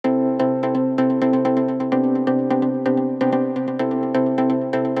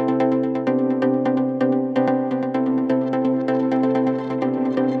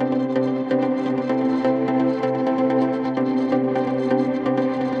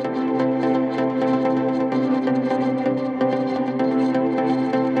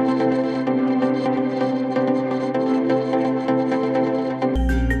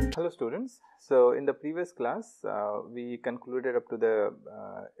previous class, we concluded up to the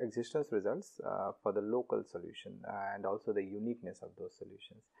existence results for the local solution and also the uniqueness of those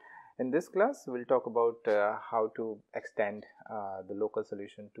solutions. In this class, we will talk about how to extend the local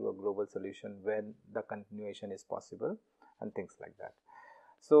solution to a global solution when the continuation is possible and things like that.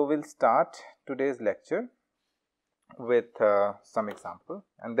 So, we will start today's lecture with some example,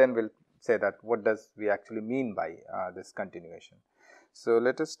 and then we will say that what does we actually mean by this continuation. So,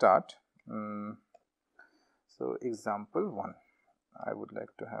 let us start. So, example 1, I would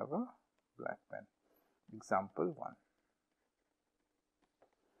like to have a black pen. Example 1.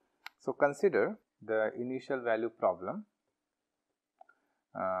 So, consider the initial value problem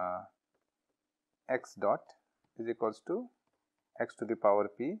x dot is equals to x to the power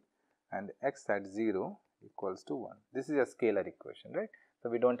p and x at 0 equals to 1. This is a scalar equation, right. So,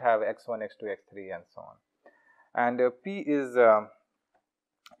 we do not have x1, x2, x3 and so on, and p is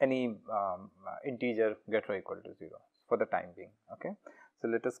any integer greater or equal to 0 for the time being. Okay. So,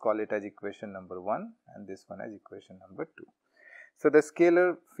 let us call it as equation number 1 and this one as equation number 2. So, the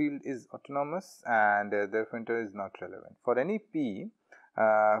scalar field is autonomous and therefore it is not relevant. For any p,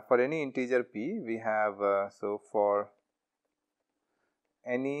 for any integer p, we have so for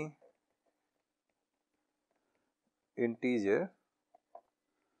any integer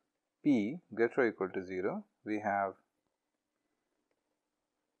p greater or equal to 0, we have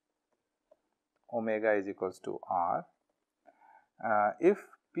omega is equals to r. If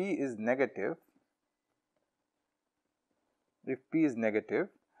p is negative,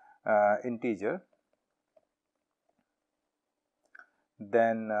 integer,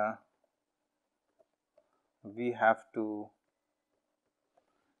 then we have to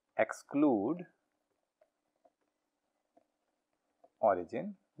exclude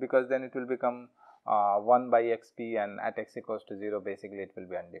origin, because then it will become 1 by xp and at x equals to 0, basically it will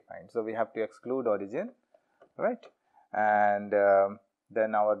be undefined. So, we have to exclude origin, right, and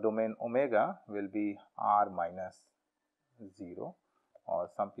then our domain omega will be r minus 0, or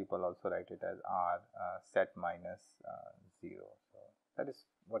some people also write it as r set minus 0. So, that is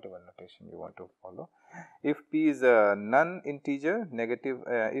whatever notation you want to follow. If p is a non-integer,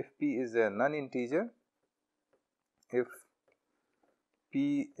 if p is a non-integer, if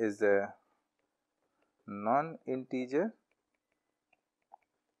p is a non-integer,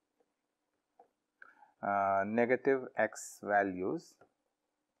 negative x values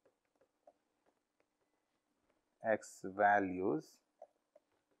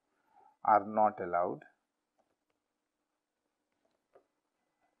are not allowed,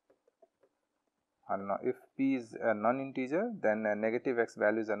 if p is a non-integer, then negative x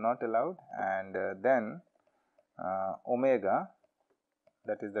values are not allowed, and then omega,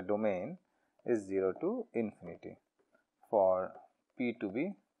 that is the domain, is 0 to infinity for p to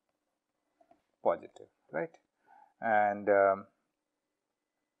be positive, right, and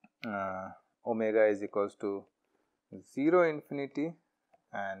omega is equals to 0 infinity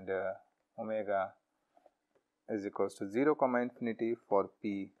and omega is equals to 0 comma infinity for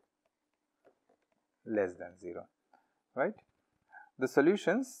p less than 0, right. The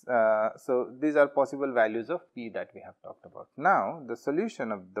solutions, so these are possible values of p that we have talked about. Now, the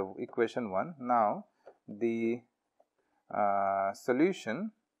solution of the equation 1, now the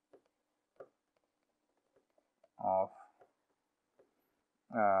solution of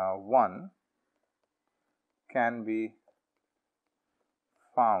 1 can be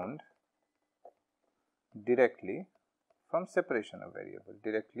found directly from separation of variable,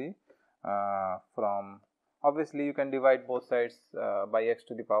 from, obviously you can divide both sides by x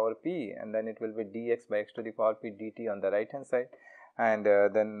to the power p, and then it will be dx by x to the power p dt on the right hand side, and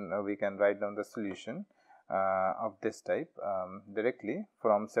then we can write down the solution of this type directly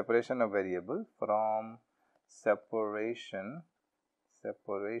from separation of variable, from separation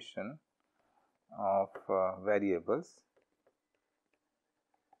of variables,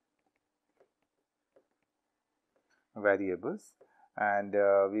 and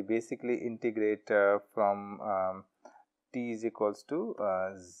we basically integrate from t is equals to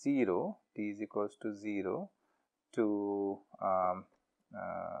 0 to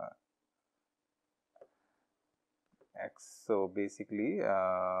x. So, basically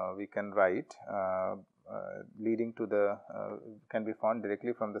we can write leading to the can be found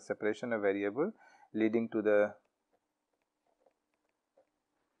directly from the separation of variable leading to the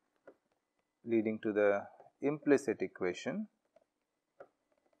implicit equation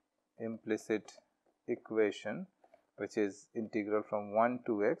which is integral from 1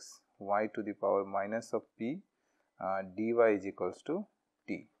 to x y to the power minus of p dy is equals to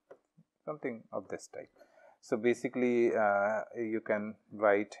t, something of this type. So, basically you can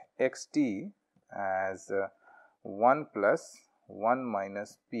write x t as 1 plus 1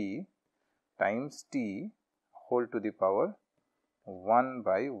 minus p times t whole to the power 1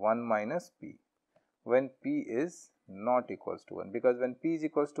 by 1 minus p when p is not equals to 1, because when p is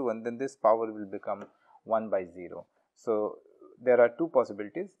equals to 1, then this power will become 1 by 0. So, there are two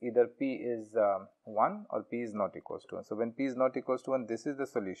possibilities, either p is 1 or p is not equals to 1. So, when p is not equals to 1, this is the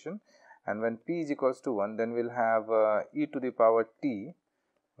solution, and when p is equals to 1, then we will have e to the power t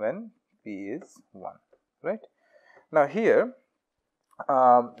when p is 1, right. Now, here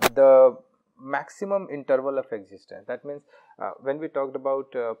the maximum interval of existence, that means when we talked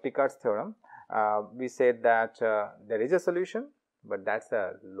about Picard's theorem, we said that there is a solution, but that is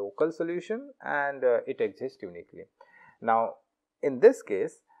a local solution and it exists uniquely. Now, in this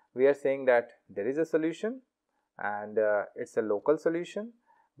case, we are saying that there is a solution and it is a local solution,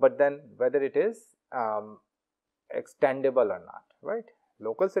 but then whether it is extendable or not, right.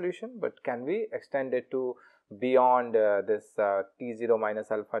 Local solution, but can we extend it to beyond this t0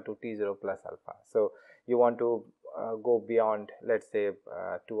 minus alpha to t0 plus alpha. So, you want to go beyond, let us say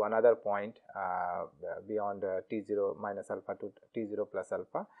to another point beyond t0 minus alpha to t0 plus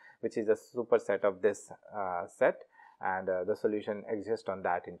alpha, which is a superset of this set, and the solution exists on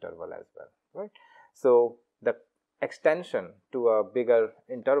that interval as well, right. So, the extension to a bigger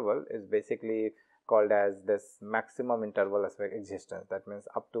interval is basically called as this maximum interval of existence. That means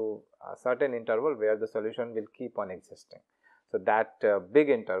up to a certain interval where the solution will keep on existing. So, that big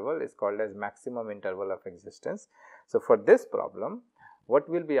interval is called as maximum interval of existence. So, for this problem, what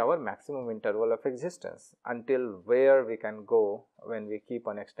will be our maximum interval of existence until where we can go when we keep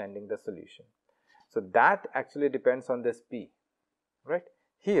on extending the solution. So, that actually depends on this p, right.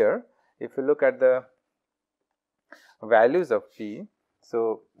 Here, if you look at the values of p,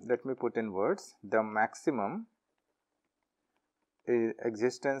 so let me put in words, the maximum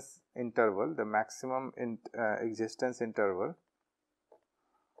existence interval, the maximum existence interval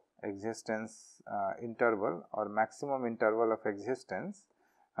or maximum interval of existence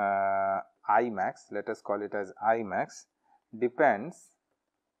I max, let us call it as I max, depends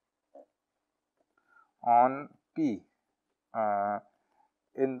on p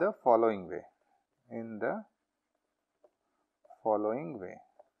in the following way,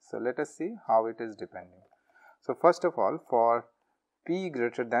 So, let us see how it is depending. So, first of all, for p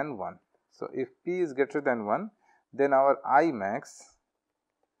greater than 1, so if p is greater than 1, then our I max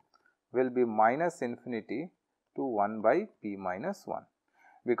will be minus infinity to 1 by p minus 1,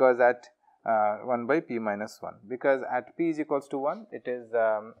 because at 1 by p minus 1, because at p is equals to 1, it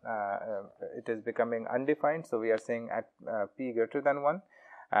is becoming undefined. So, we are saying at p greater than 1,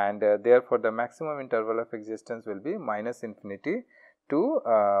 and therefore, the maximum interval of existence will be minus infinity to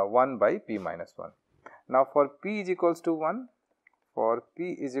 1 by p minus 1. Now, for p is equals to 1,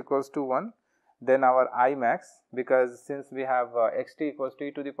 then our I max, because since we have xt equals to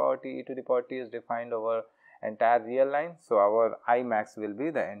e to the power t is defined over entire real line. So, our I max will be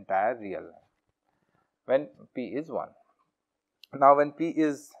the entire real line when p is 1. Now, when p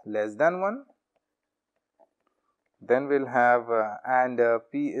is less than 1, then we will have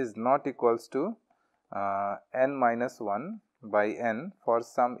p is not equals to n minus 1 by n for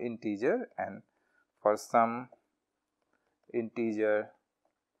some integer n,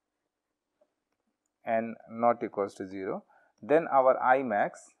 n not equals to 0, then our I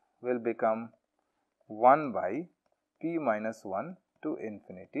max will become 1 by p minus 1 to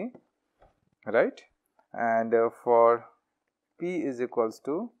infinity, right. And for p is equals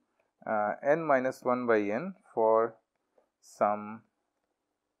to n minus 1 by n for some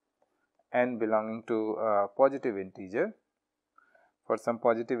n belonging to positive integer,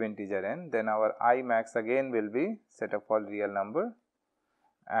 n, then our I max again will be set of all real number,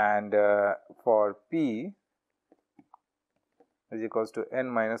 and for p is equals to n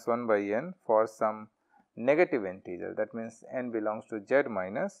minus 1 by n for some negative integer, that means n belongs to z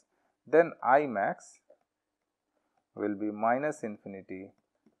minus, then I max will be minus infinity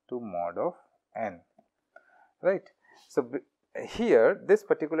to mod of n, right. So, here this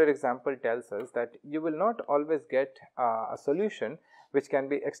particular example tells us that you will not always get a solution which can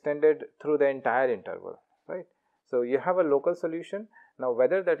be extended through the entire interval, right. So, you have a local solution. Now,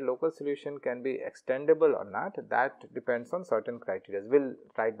 whether that local solution can be extendable or not, that depends on certain criteria. We will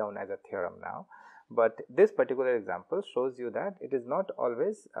write down as a theorem now, but this particular example shows you that it is not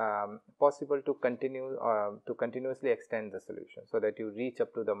always possible to continuously extend the solution, so that you reach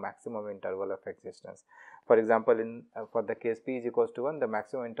up to the maximum interval of existence. For example, in for the case p is equals to 1, the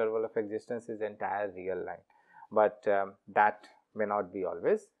maximum interval of existence is entire real line, but that may not be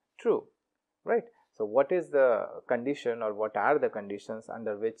always true, right. So, what is the condition or what are the conditions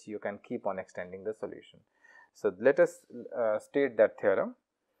under which you can keep on extending the solution? So, let us state that theorem.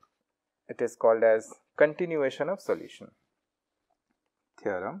 It is called as continuation of solution.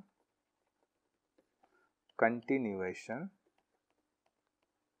 Theorem, continuation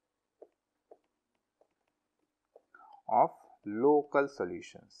of local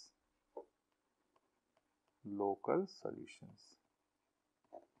solutions. Local solutions.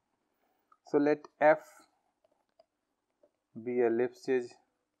 So, let f be a Lipschitz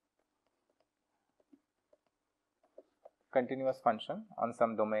continuous function on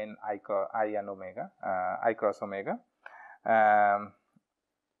some domain I and omega, I cross omega.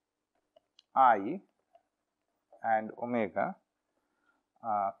 I and omega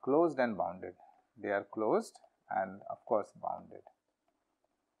closed and bounded. They are closed and of course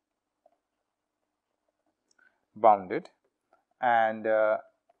bounded, and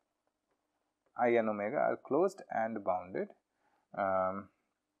I and omega are closed and bounded,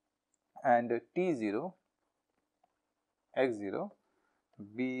 and T0 x0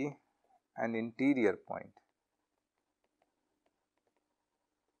 be an interior point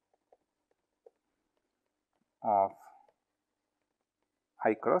of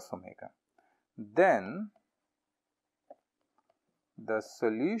I cross omega. Then the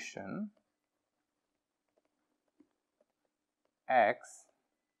solution x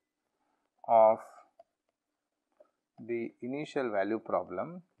of the initial value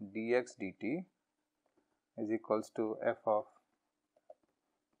problem dx dt is equals to f of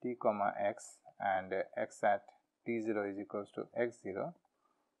t comma x, and x at t0 is equals to x0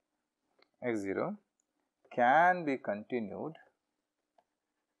 can be continued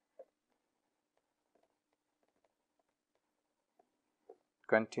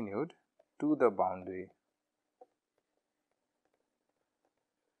to the boundary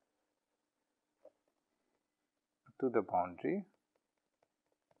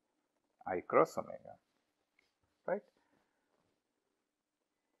I cross omega, right?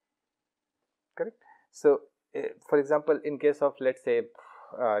 Correct. So, for example, in case of, let us say,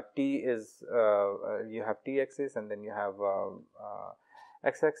 t is you have t axis and then you have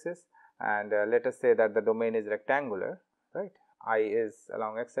x axis, and let us say that the domain is rectangular, right? I is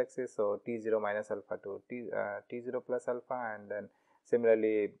along x axis, so t0 minus alpha to t0 plus alpha, and then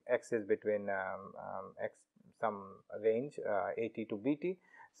similarly x is between x some range at to bt.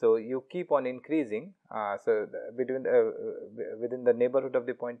 So, you keep on increasing, so between within the neighborhood of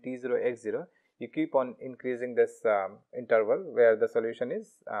the point t0 x0, you keep on increasing this interval where the solution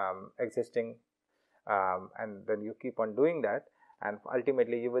is existing, and then you keep on doing that, and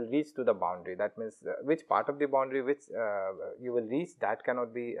ultimately you will reach to the boundary. That means which part of the boundary which you will reach, that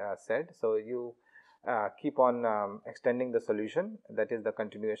cannot be said. So, you keep on extending the solution, that is the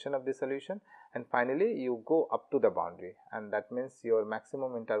continuation of the solution, and finally you go up to the boundary, and that means your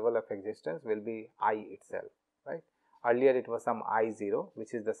maximum interval of existence will be I itself, right. Earlier it was some I0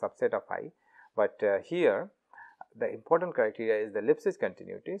 which is the subset of I, but here the important criteria is the Lipschitz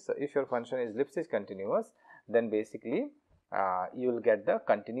continuity. So, if your function is Lipschitz continuous, then basically you will get the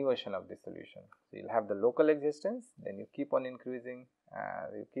continuation of the solution. So, you will have the local existence, then you keep on increasing,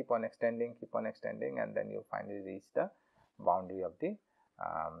 you keep on extending, and then you finally reach the boundary of the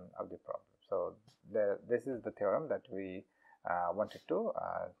problem. So, this is the theorem that we wanted to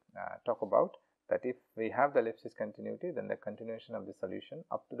talk about, that if we have the Lipschitz continuity, then the continuation of the solution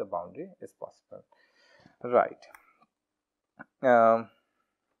up to the boundary is possible, right.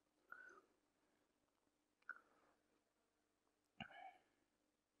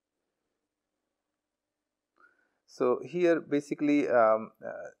 So, here basically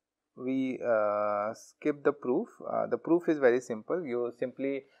we skip the proof. The proof is very simple. You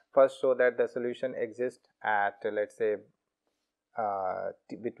simply first show that the solution exists at, let us say,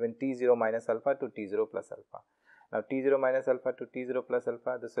 between t0 minus alpha to t0 plus alpha. Now, t0 minus alpha to t0 plus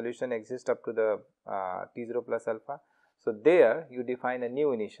alpha, the solution exists up to the t0 plus alpha. So, there you define a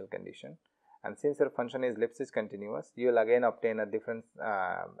new initial condition, and since your function is Lipschitz continuous, you will again obtain a difference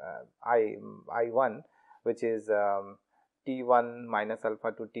I1, which is t1 minus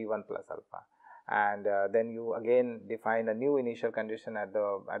alpha to t1 plus alpha, and then you again define a new initial condition at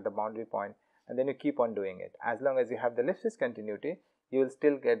the boundary point, and then you keep on doing it. As long as you have the Lipschitz continuity, you will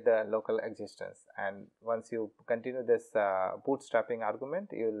still get the local existence, and once you continue this bootstrapping argument,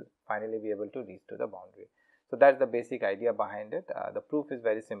 you will finally be able to reach to the boundary. So, that is the basic idea behind it. The proof is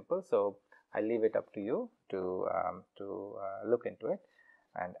very simple. So, I leave it up to you to look into it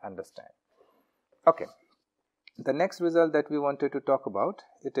and understand. Okay. The next result that we wanted to talk about,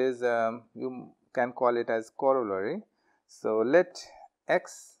 it is you can call it as corollary. So, let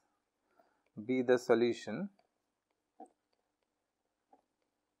x be the solution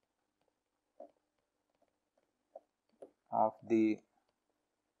of the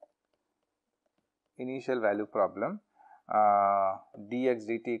initial value problem, dx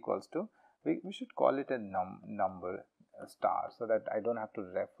dt equals to, we should call it a number, a star, so that I don't have to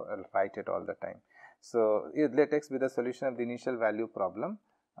write it all the time. So, let x be the solution of the initial value problem,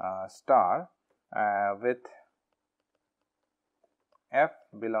 star, with f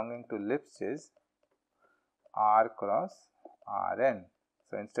belonging to Lipschitz r cross Rn.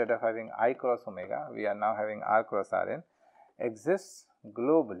 So, instead of having I cross omega, we are now having r cross Rn, exists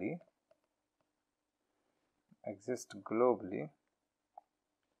globally,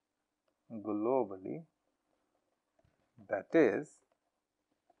 that is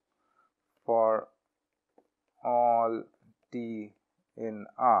for all t in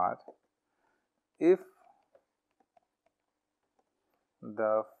R, if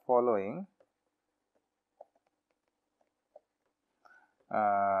the following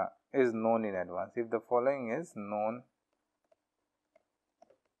is known in advance. If the following is known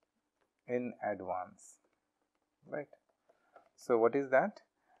in advance, right. So, what is that?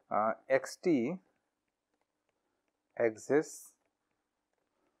 Xt exists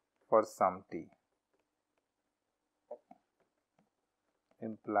for some t,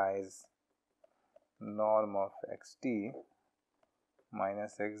 implies norm of xt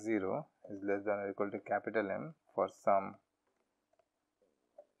minus x0 is less than or equal to capital M for some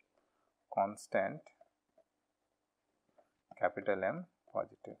constant capital M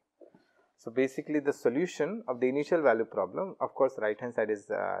positive. So, basically the solution of the initial value problem, of course, right hand side is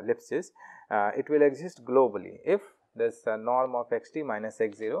Lipschitz, it will exist globally if this norm of xt minus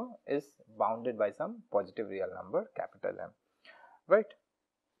x0 is bounded by some positive real number capital M, right.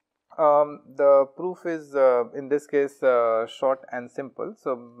 The proof is in this case short and simple.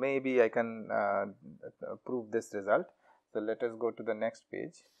 So, maybe I can prove this result. So, let us go to the next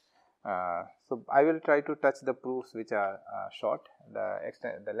page. So, I will try to touch the proofs which are short.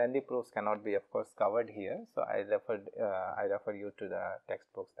 The lengthy proofs cannot be, of course, covered here. So, I refer you to the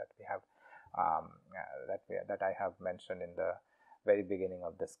textbooks that we have that I have mentioned in the very beginning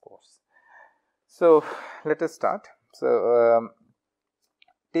of this course. So, let us start. So,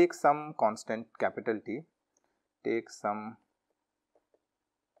 take some constant capital T, take some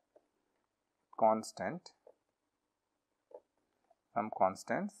constants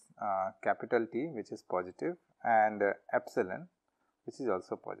capital T which is positive and epsilon which is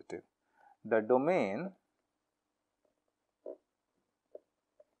also positive. The domain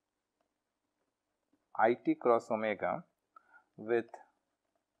IT cross omega with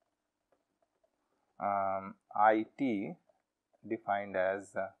IT defined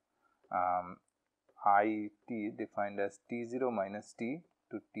as T0 minus T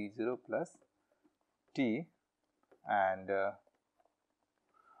to T0 plus T and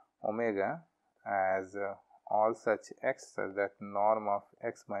omega as all such x such that norm of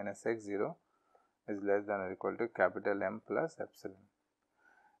x minus x0 is less than or equal to capital M plus epsilon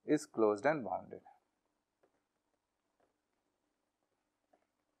is closed and bounded.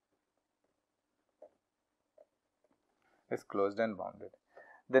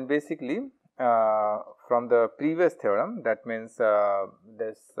 Then basically from the previous theorem, that means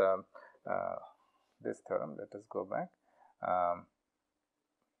this theorem, let us go back,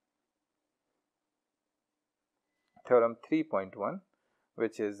 theorem 3.1,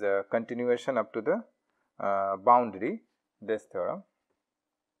 which is a continuation up to the boundary, this theorem,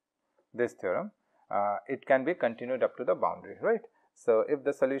 it can be continued up to the boundary, right. So, if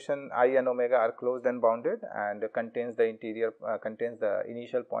the solution I and omega are closed and bounded and contains the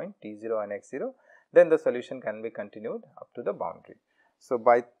initial point T0 and x0, then the solution can be continued up to the boundary. So,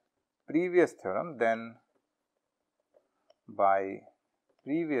 by previous theorem,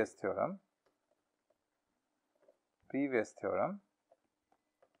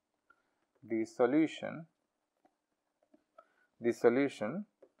 the solution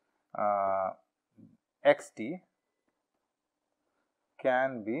xt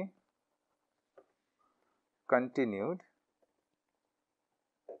can be continued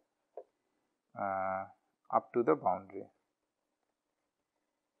up to the boundary.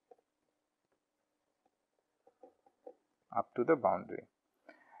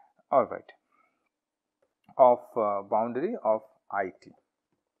 All right, of boundary of IT.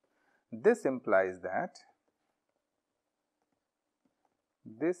 This implies that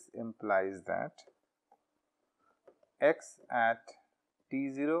x at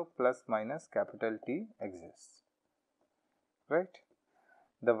T0 plus minus capital T exists, right.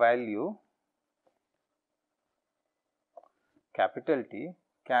 The value capital T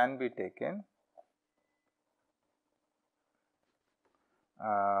can be taken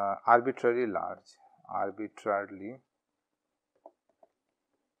arbitrarily large,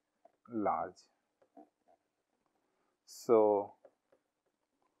 so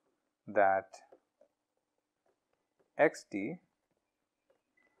that xt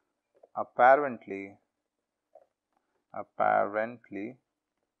apparently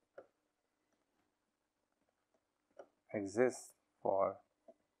exists for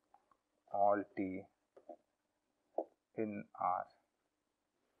all t in R,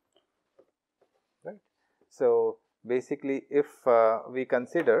 right. So basically, if we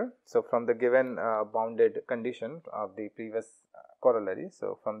consider, so from the given bounded condition of the previous corollary,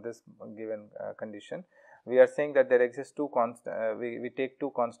 so from this given condition, we are saying that there exists two we take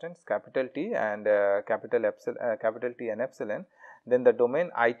two constants, capital T and capital T and epsilon, then the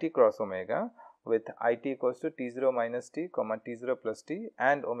domain it cross omega with it equals to t0 minus t comma t0 plus t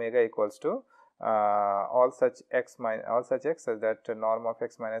and omega equals to all such x such that norm of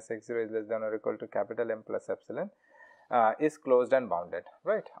x minus x0 is less than or equal to capital M plus epsilon is closed and bounded,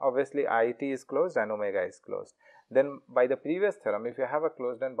 right. Obviously, it is closed and omega is closed. Then by the previous theorem, if you have a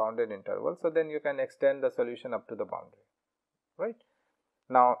closed and bounded interval, so then you can extend the solution up to the boundary, right.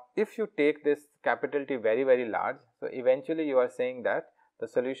 Now, if you take this capital T very, very large, so eventually you are saying that the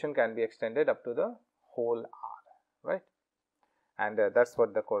solution can be extended up to the whole R, right, and that is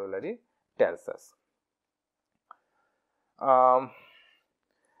what the corollary tells us.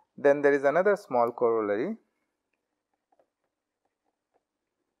 Then there is another small corollary.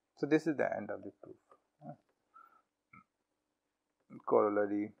 So this is the end of the proof.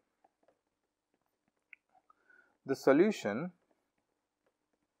 Corollary: the solution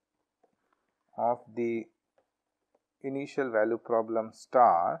of the initial value problem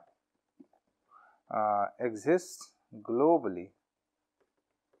star exists globally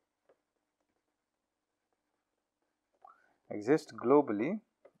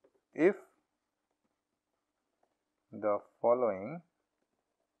if the following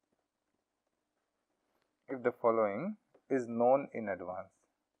is known in advance.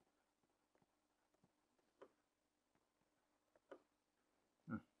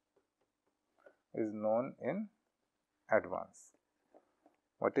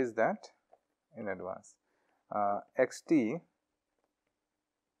 What is that? In advance. Xt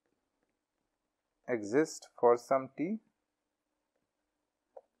exists for some t,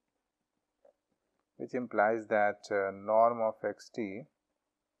 which implies that norm of xt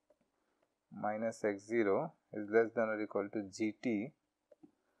minus x0 is less than or equal to gt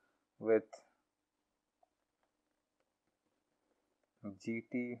with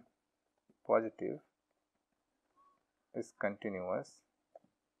gt positive is continuous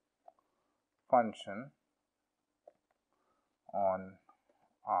function on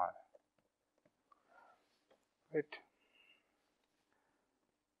R, right.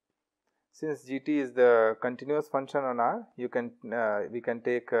 Since gt is the continuous function on R, you can we can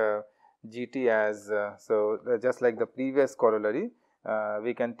take gt as just like the previous corollary,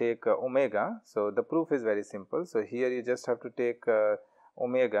 we can take omega. So the proof is very simple. So here you just have to take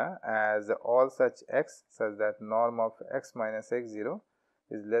omega as all such x such that norm of x minus x0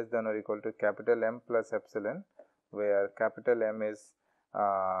 is less than or equal to capital M plus epsilon, where capital M is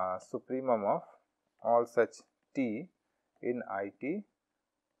supremum of all such t in it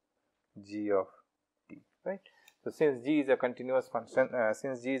g of t, right. So since g is a continuous function,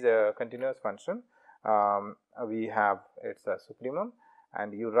 we have its supremum,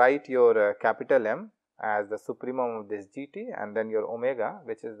 and you write your capital M as the supremum of this gt, and then your omega,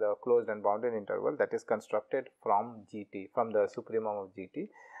 which is the closed and bounded interval, that is constructed from gt, from the supremum of gt,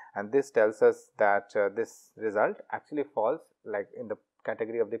 and this tells us that this result actually falls like in the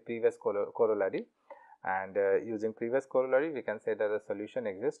category of the previous corollary, and using previous corollary we can say that the solution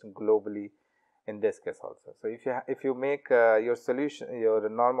exists globally in this case also. So if you make your solution, your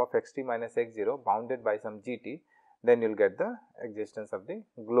norm of xt minus x0 bounded by some gt, then you will get the existence of the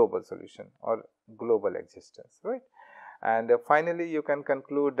global solution or global existence, right. And finally, you can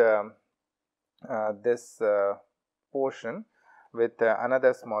conclude this portion with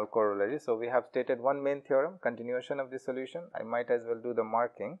another small corollary. So we have stated one main theorem, continuation of the solution. I might as well do the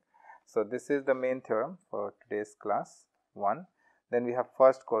marking. So this is the main theorem for today's class 1. Then we have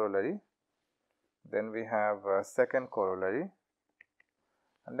first corollary, then we have second corollary,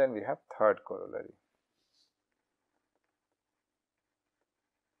 and then we have third corollary.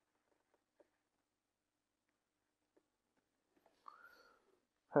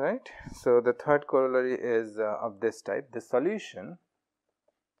 Alright, so the third corollary is of this type: the solution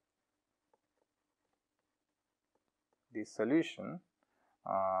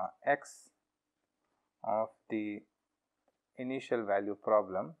x of the initial value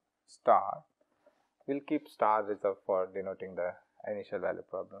problem star, we will keep star reserved for denoting the initial value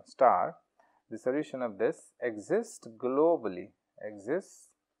problem star. The solution of this exists globally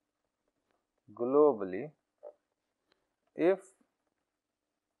if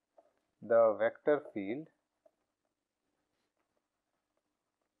the vector field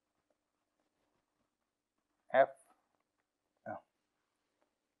f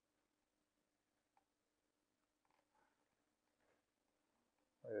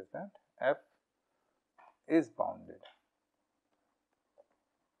what is that f is bounded,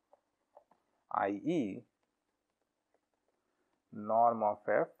 i.e. norm of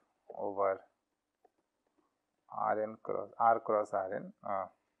f over r cross Rn.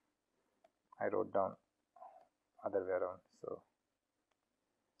 I wrote down other way around. So,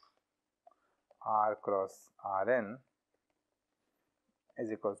 r cross Rn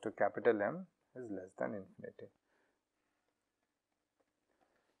is equals to capital M is less than infinity,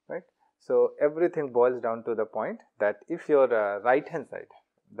 right. So, everything boils down to the point that if your right hand side,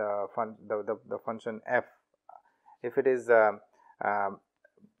 the function f, if it is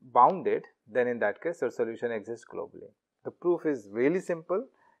bounded, then in that case your solution exists globally. The proof is really simple.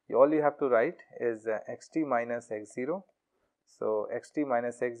 All you have to write is xt minus x0. So, xt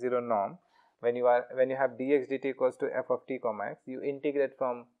minus x0 norm, when you have dx dt equals to f of t comma x, you integrate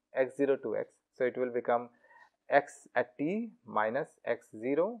from x0 to x. So, it will become x at t minus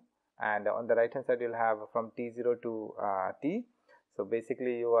x0, and on the right hand side you will have from t0 to t. So,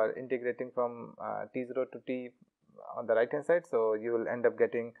 basically you are integrating from t0 to t on the right hand side. So, you will end up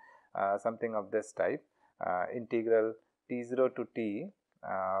getting something of this type, integral t0 to t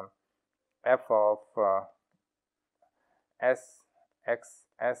f of s x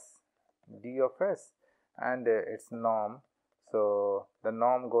s d of s and its norm. So, the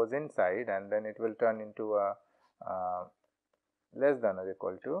norm goes inside and then it will turn into a less than or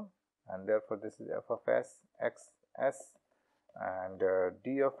equal to, and therefore, this is f of s x s and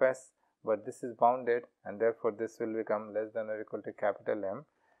d of s, but this is bounded and therefore, this will become less than or equal to capital M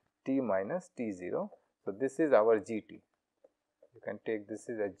t minus t0. So, this is our gt. You can take this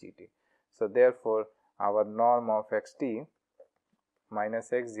is as gt. So, therefore, our norm of xt minus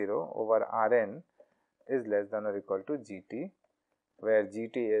x0 over Rn is less than or equal to gt, where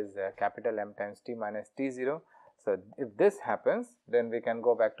gt is capital M times t minus t0. So, if this happens, then we can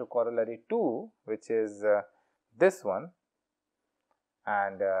go back to corollary 2, which is this one,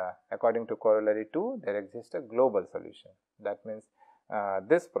 and according to corollary 2, there exists a global solution. That means,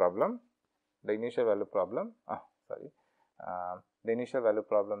 this problem, the initial value problem, the initial value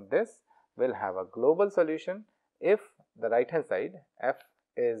problem, this will have a global solution if the right hand side f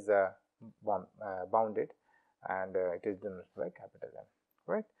is bounded and it is denoted by capital M,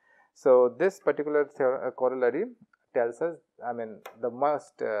 right. So, this particular corollary tells us, I mean, the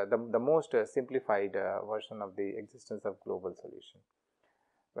most simplified version of the existence of global solution,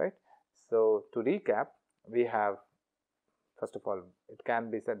 right. So, to recap, we have, first of all, it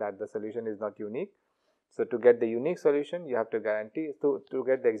can be said that the solution is not unique. So, to get the unique solution, you have to guarantee, to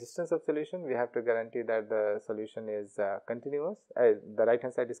get the existence of solution, we have to guarantee that the solution is continuous, the right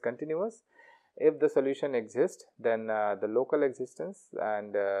hand side is continuous. If the solution exists, then the local existence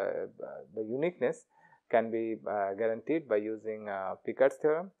and the uniqueness can be guaranteed by using Picard's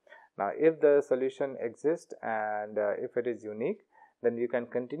theorem. Now, if the solution exists and if it is unique, then you can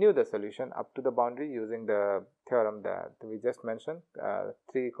continue the solution up to the boundary using the theorem that we just mentioned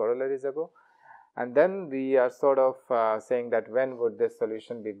 3 corollaries ago. And then we are sort of saying that when would this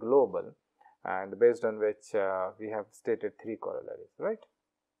solution be global, and based on which we have stated 3 corollaries, right.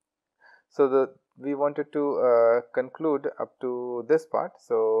 So, we wanted to conclude up to this part.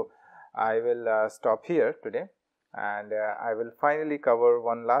 So, I will stop here today, and I will finally cover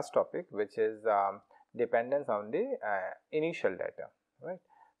one last topic, which is dependence on the initial data, right.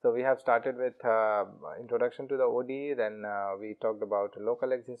 So, we have started with introduction to the ODE, then we talked about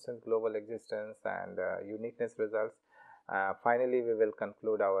local existence, global existence, and uniqueness results. Finally, we will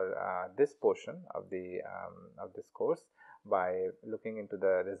conclude our this portion of the of this course by looking into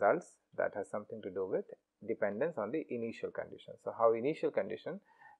the results that has something to do with dependence on the initial condition. So, how initial condition